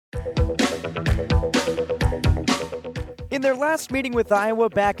In their last meeting with Iowa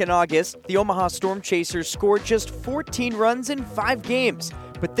back in August, the Omaha Storm Chasers scored just 14 runs in 5 games.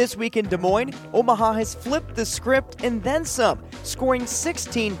 But this week in Des Moines, Omaha has flipped the script and then some, scoring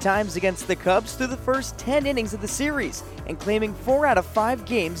 16 times against the Cubs through the first 10 innings of the series and claiming 4 out of 5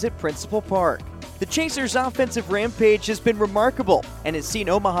 games at Principal Park. The Chasers' offensive rampage has been remarkable and has seen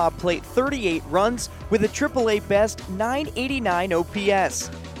Omaha plate 38 runs with a AAA best 989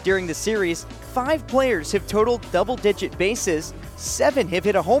 OPS. During the series, 5 players have totaled double-digit bases, 7 have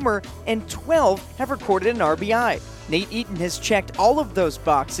hit a homer, and 12 have recorded an RBI. Nate Eaton has checked all of those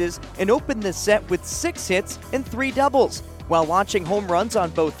boxes and opened the set with 6 hits and 3 doubles, while launching home runs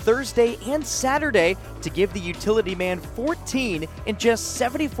on both Thursday and Saturday to give the utility man 14 in just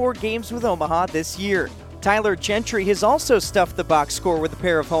 74 games with Omaha this year. Tyler Gentry has also stuffed the box score with a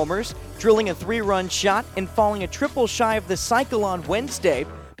pair of homers, drilling a 3-run shot and falling a triple shy of the cycle on Wednesday,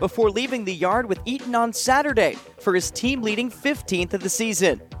 before leaving the yard with Eaton on Saturday for his team-leading 15th of the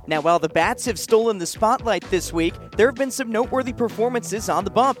season. Now, while the Bats have stolen the spotlight this week, there have been some noteworthy performances on the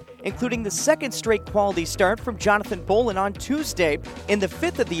bump, including the second straight quality start from Jonathan Bolin on Tuesday and the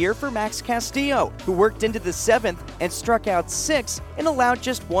 5th of the year for Max Castillo, who worked into the 7th and struck out 6 and allowed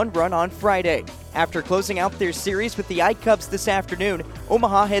just 1 run on Friday. After closing out their series with the I-Cubs this afternoon,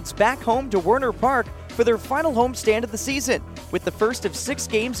 Omaha heads back home to Werner Park for their final homestand of the season, with the first of 6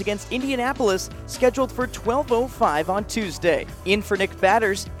 games against Indianapolis scheduled for 12:05 on Tuesday. In for Nick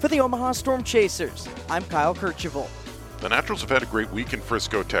Batters for the Omaha Storm Chasers, I'm Kyle Kercheval. The Naturals have had a great week in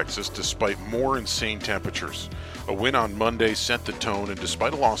Frisco, Texas, despite more insane temperatures. A win on Monday set the tone, and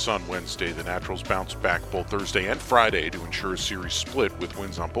despite a loss on Wednesday, the Naturals bounced back both Thursday and Friday to ensure a series split with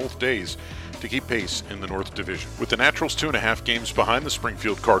wins on both days to keep pace in the North Division. With the Naturals 2.5 games behind the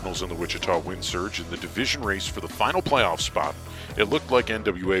Springfield Cardinals in the Wichita Wind Surge in the division race for the final playoff spot, it looked like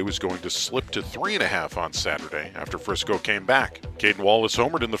NWA was going to slip to 3.5 on Saturday after Frisco came back. Caden Wallace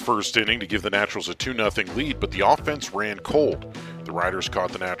homered in the first inning to give the Naturals a 2-0 lead, but the offense ran cold. The Riders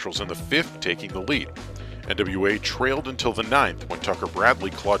caught the Naturals in the 5th, taking the lead. NWA trailed until the 9th when Tucker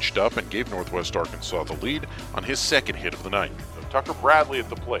Bradley clutched up and gave Northwest Arkansas the lead on his second hit of the night. So Tucker Bradley at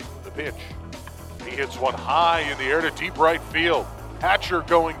the plate. The pitch. He hits one high in the air to deep right field. Hatcher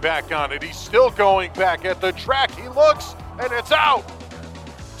going back on it. He's still going back at the track. He looks, and it's out.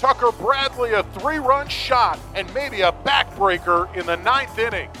 Tucker Bradley, a 3-run shot and maybe a backbreaker in the 9th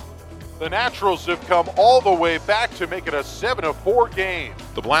inning. The Naturals have come all the way back to make it a 7-4 game.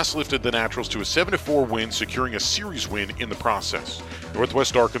 The blast lifted the Naturals to a 7-4 win, securing a series win in the process.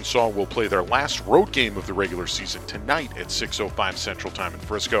 Northwest Arkansas will play their last road game of the regular season tonight at 6:05 Central Time in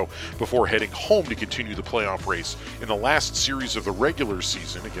Frisco before heading home to continue the playoff race in the last series of the regular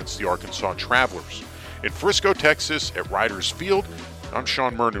season against the Arkansas Travelers. In Frisco, Texas, at Riders Field, I'm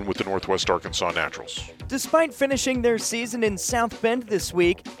Shawn Murnin with the Northwest Arkansas Naturals. Despite finishing their season in South Bend this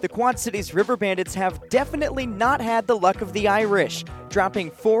week, the Cities River Bandits have definitely not had the luck of the Irish,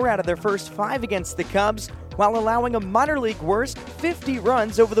 dropping 4 out of their first 5 against the Cubs while allowing a minor league worst 50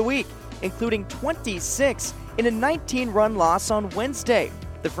 runs over the week, including 26 in a 19-run loss on Wednesday,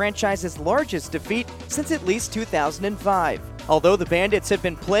 the franchise's largest defeat since at least 2005. Although the Bandits have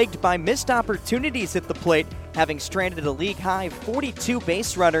been plagued by missed opportunities at the plate, having stranded a league-high 42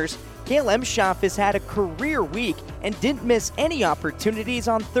 base runners, Cale Emshoff has had a career week and didn't miss any opportunities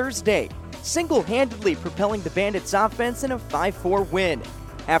on Thursday, single-handedly propelling the Bandits' offense in a 5-4 win.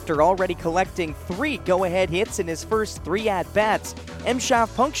 After already collecting 3 go-ahead hits in his first 3 at-bats,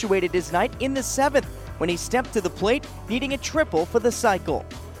 Emshoff punctuated his night in the 7th when he stepped to the plate, needing a triple for the cycle.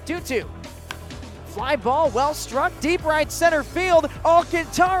 2-2. Fly ball well struck, deep right center field.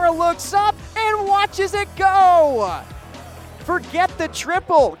 Alcantara looks up and watches it go. Forget the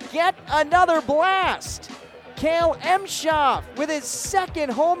triple, get another blast. Cale Emshoff, with his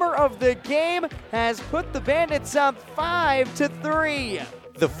second homer of the game, has put the Bandits up 5-3.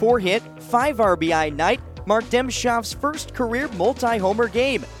 The 4-hit, 5 RBI night marked Emshoff's first career multi-homer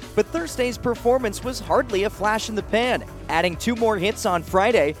game, but Thursday's performance was hardly a flash in the pan. Adding 2 more hits on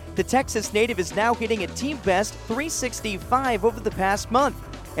Friday, the Texas native is now hitting a team-best .365 over the past month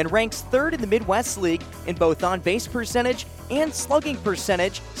and ranks 3rd in the Midwest League in both on-base percentage and slugging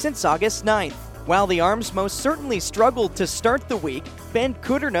percentage since August 9th. While the Arms most certainly struggled to start the week, Ben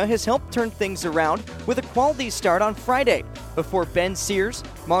Kuderna has helped turn things around with a quality start on Friday, before Ben Sears,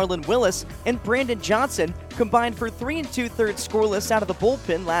 Marlon Willis, and Brandon Johnson combined for 3 2/3 scoreless out of the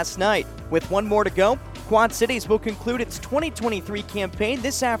bullpen last night. With 1 more to go, Quad Cities will conclude its 2023 campaign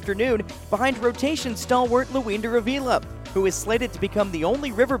this afternoon behind rotation stalwart Luinder Avila, who is slated to become the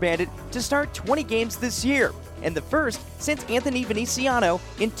only River Bandit to start 20 games this year. and the first since Anthony Veniciano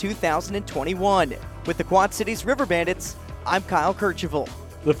in 2021. With the Quad Cities River Bandits, I'm Kyle Kercheval.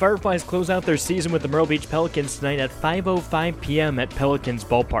 The Fireflies close out their season with the Myrtle Beach Pelicans tonight at 5:05 p.m. at Pelicans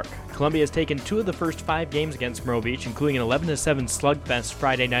Ballpark. Columbia has taken 2 of the first 5 games against Myrtle Beach, including an 11-7 slugfest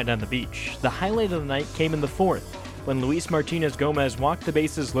Friday night on the beach. The highlight of the night came in the 4th, when Luis Martinez-Gomez walked the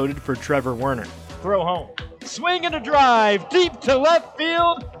bases loaded for Trevor Werner. Throw home. Swing and a drive, deep to left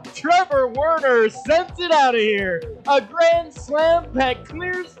field. Trevor Werner sends it out of here. A grand slam that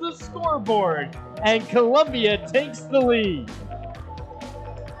clears the scoreboard, and Columbia takes the lead.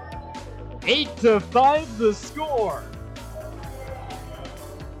 8-5 the score.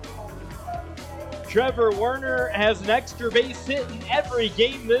 Trevor Werner has an extra base hit in every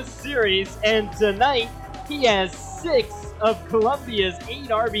game this series, and tonight he has 6 of Columbia's 8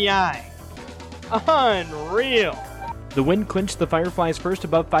 RBI. Unreal. The win clinched the Fireflies' first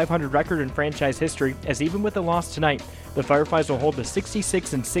above 500 record in franchise history, as even with a loss tonight, the Fireflies will hold the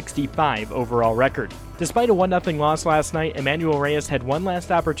 66-65 overall record. Despite a 1-0 loss last night, Emmanuel Reyes had one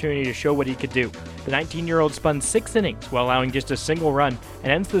last opportunity to show what he could do. The 19-year-old spun 6 innings while allowing just a single run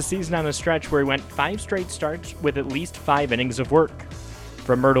and ends the season on a stretch where he went 5 straight starts with at least 5 innings of work.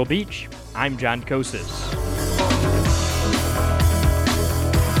 From Myrtle Beach, I'm John Kocsis.